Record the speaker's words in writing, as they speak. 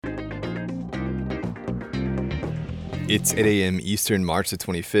It's 8 a.m. Eastern, March the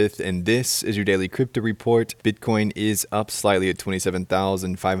 25th, and this is your daily crypto report. Bitcoin is up slightly at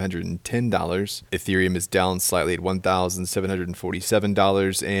 $27,510. Ethereum is down slightly at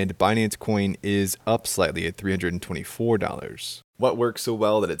 $1,747, and Binance Coin is up slightly at $324. What works so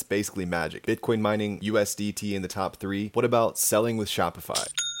well that it's basically magic? Bitcoin mining, USDT in the top 3. What about selling with Shopify?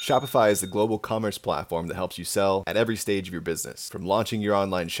 Shopify is the global commerce platform that helps you sell at every stage of your business. From launching your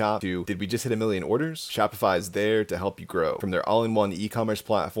online shop to, did we just hit 1 million orders? Shopify is there to help you grow. From their all-in-one e-commerce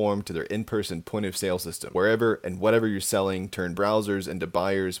platform to their in-person point-of-sale system. Wherever and whatever you're selling, turn browsers into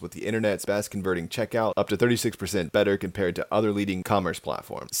buyers with the internet's best converting checkout, up to 36% better compared to other leading commerce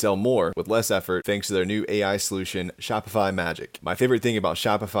platforms. Sell more with less effort thanks to their new AI solution, Shopify Magic. My favorite thing about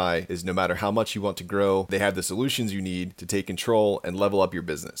Shopify is no matter how much you want to grow, they have the solutions you need to take control and level up your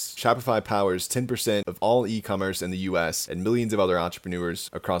business. Shopify powers 10% of all e-commerce in the US and millions of other entrepreneurs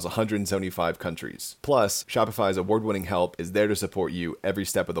across 175 countries. Plus, Shopify's award-winning help is there to support you every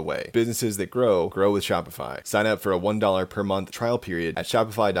step of the way. Businesses that grow with Shopify. Sign up for a $1 per month trial period at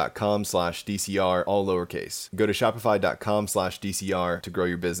shopify.com/DCR, all lowercase. Go to shopify.com/DCR to grow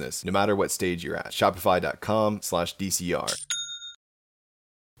your business, no matter what stage you're at. Shopify.com/DCR.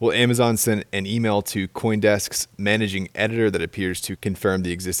 Well, Amazon sent an email to CoinDesk's managing editor that appears to confirm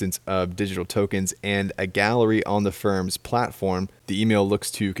the existence of digital tokens and a gallery on the firm's platform. The email looks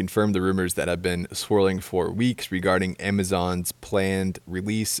to confirm the rumors that have been swirling for weeks regarding Amazon's planned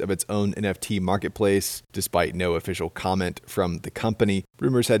release of its own NFT marketplace, despite no official comment from the company.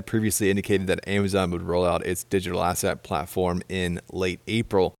 Rumors had previously indicated that Amazon would roll out its digital asset platform in late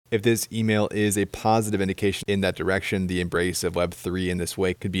April. If this email is a positive indication in that direction, the embrace of Web3 in this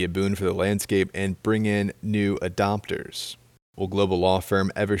way could be a boon for the landscape and bring in new adopters. Well, global law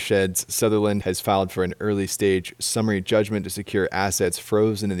firm Eversheds Sutherland has filed for an early-stage summary judgment to secure assets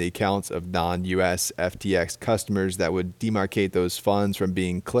frozen in the accounts of non-U.S. FTX customers that would demarcate those funds from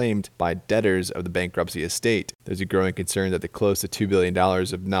being claimed by debtors of the bankruptcy estate. There's a growing concern that the close to $2 billion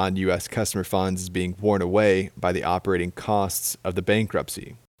of non-U.S. customer funds is being worn away by the operating costs of the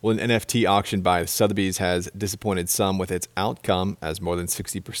bankruptcy. Well, an NFT auction by Sotheby's has disappointed some with its outcome, as more than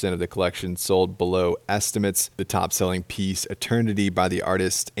 60% of the collection sold below estimates. The top-selling piece, Eternity by the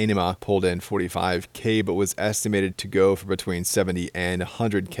artist Anima, pulled in $45K, but was estimated to go for between $70 and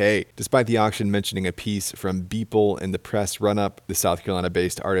 $100K. Despite the auction mentioning a piece from Beeple in the press run-up, the South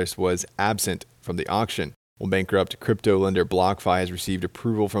Carolina-based artist was absent from the auction. Well, bankrupt crypto lender BlockFi has received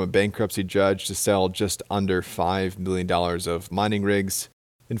approval from a bankruptcy judge to sell just under $5 million of mining rigs.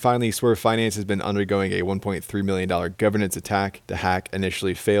 And finally, Swerve Finance has been undergoing a $1.3 million governance attack. The hack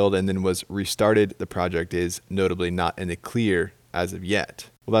initially failed and then was restarted. The project is notably not in the clear as of yet.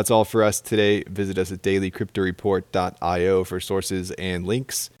 Well, that's all for us today. Visit us at dailycryptoreport.io for sources and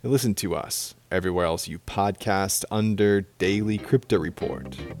links. And listen to us everywhere else you podcast under Daily Crypto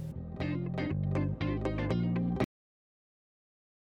Report.